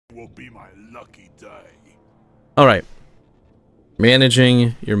Will be my lucky day. Alright.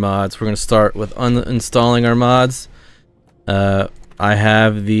 Managing your mods. We're going to start with uninstalling our mods. I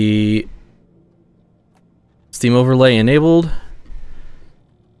have the Steam overlay enabled.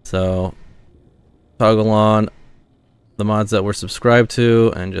 So, toggle on the mods that we're subscribed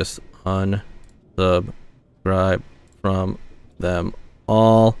to and just unsubscribe from them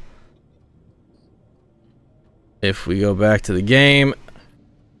all. If we go back to the game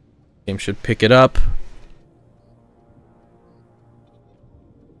should pick it up.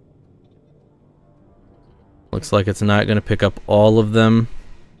 Looks like it's not going to pick up all of them.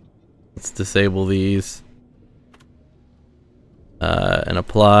 Let's disable these and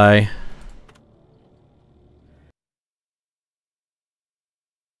apply.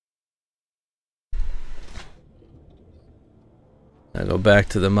 Now go back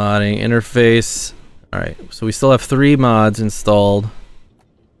to the modding interface. Alright, so we still have 3 mods installed.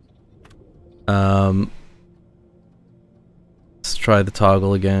 Let's try the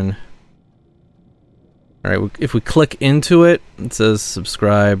toggle again. Alright, if we click into it, it says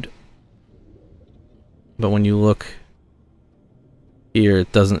subscribed. But when you look here,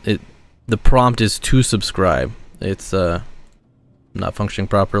 it doesn't, the prompt is to subscribe. It's not functioning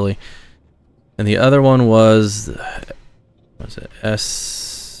properly. And the other one was, what was it?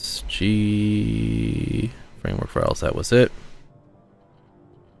 SG framework files, that was it.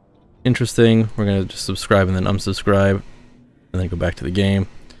 Interesting. We're gonna just subscribe and then unsubscribe and then go back to the game.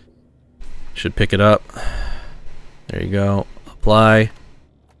 Should pick it up. There you go. Apply.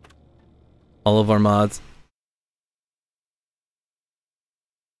 All of our mods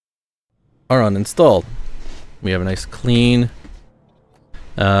are uninstalled. We have a nice clean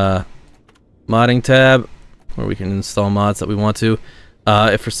modding tab where we can install mods that we want to.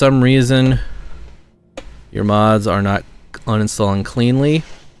 If for some reason your mods are not uninstalling cleanly,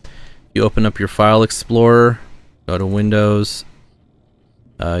 you open up your file explorer, go to Windows,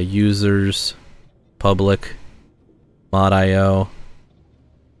 users, public, mod.io,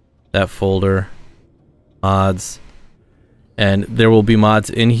 that folder, mods, and there will be mods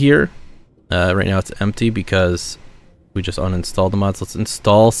in here. Right now it's empty because we just uninstalled the mods. Let's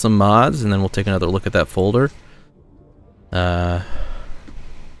install some mods and then we'll take another look at that folder. Mod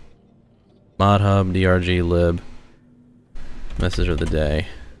hub, drg lib, message of the day.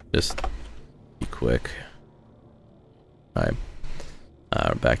 Just be quick. Alright.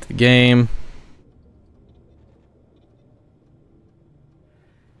 Back to the game.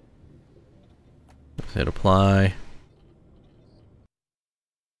 Let's hit apply.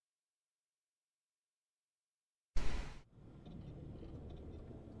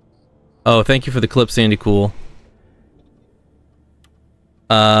 Oh, thank you for the clip, Sandy Cool.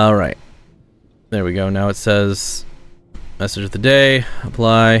 Alright. There we go. Now it says message of the day,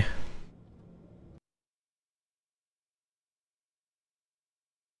 apply.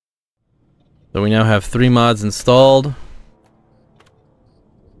 So we now have 3 mods installed.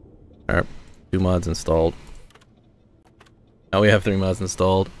 Or 2 mods installed. Now we have 3 mods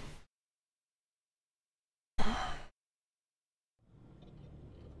installed.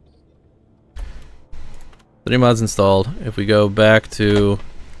 Three mods installed. If we go back to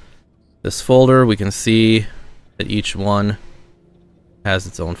this folder, we can see that each one has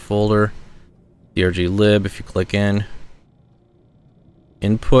its own folder. drg lib, if you click in.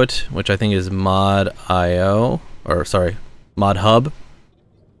 Input, which I think is mod.io, or sorry, mod hub.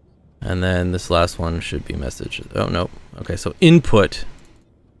 And then this last one should be message. Oh, no. Okay, so input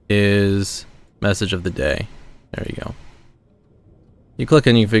is message of the day. There you go. You click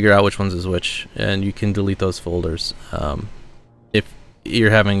and you figure out which ones is which, and you can delete those folders. If you're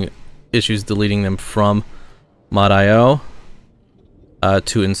having issues deleting them from mod.io,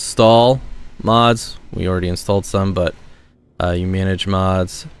 to install mods, we already installed some, but you manage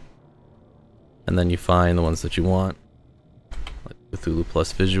mods, and then you find the ones that you want, like Cthulhu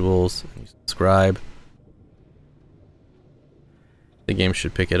plus visuals, and you subscribe. The game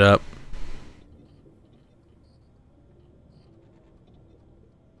should pick it up.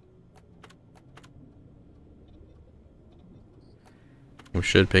 We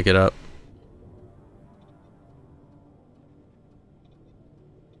should pick it up.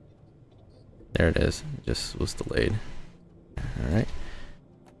 There it is. It just was delayed. Alright.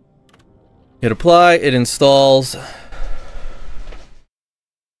 Hit apply. It installs.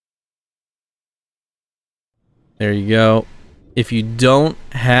 There you go. If you don't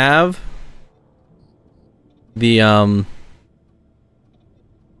have the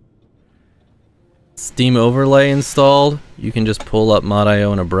Steam overlay installed, you can just pull up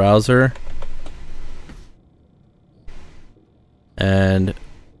mod.io in a browser and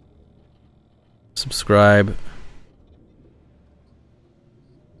subscribe.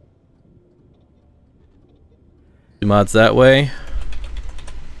 Do mods that way.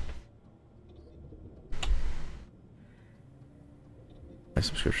 My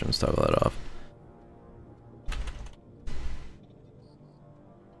subscriptions, toggle that off.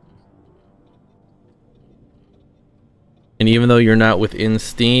 And even though you're not within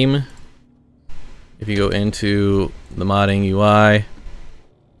Steam, if you go into the modding UI,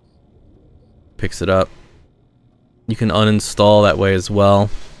 picks it up. You can uninstall that way as well.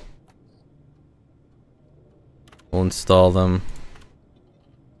 We'll install them.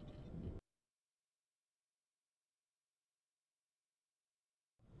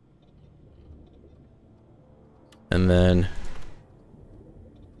 And then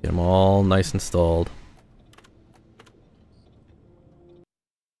get them all nice installed.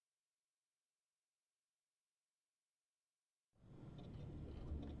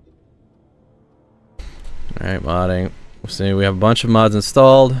 Alright, modding. So we have a bunch of mods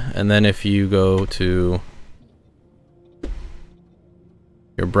installed, and then if you go to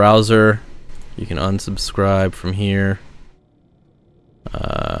your browser, you can unsubscribe from here.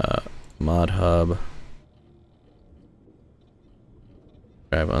 Mod Hub.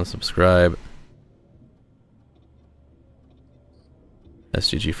 Unsubscribe.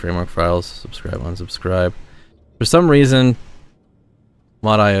 SGG framework files. Subscribe, unsubscribe. For some reason,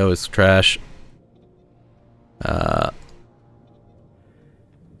 mod.io is trash. Look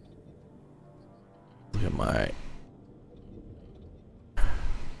at my...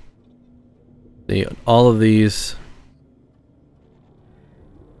 all of these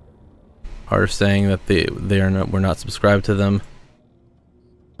are saying that we're not subscribed to them.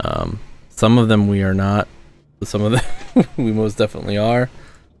 Some of them we are not. Some of them we most definitely are.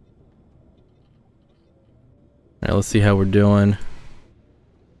 Alright, let's see how we're doing.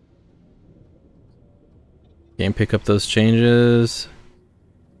 Can't pick up those changes.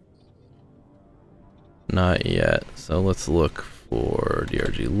 Not yet. So let's look for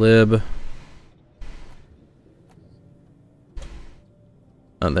drglib.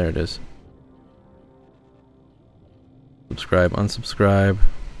 Oh, there it is. Subscribe, unsubscribe.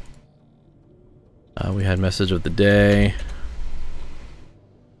 We had message of the day.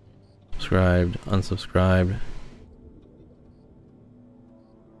 Subscribed, unsubscribed.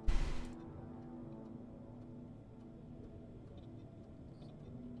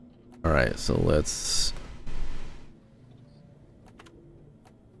 Alright, so let's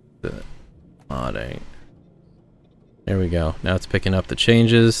modding. There we go. Now it's picking up the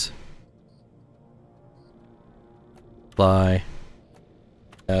changes. Apply.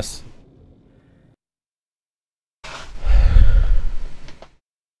 Yes.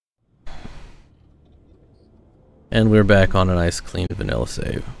 And we're back on a nice clean vanilla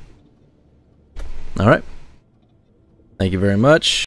save. Alright. Thank you very much.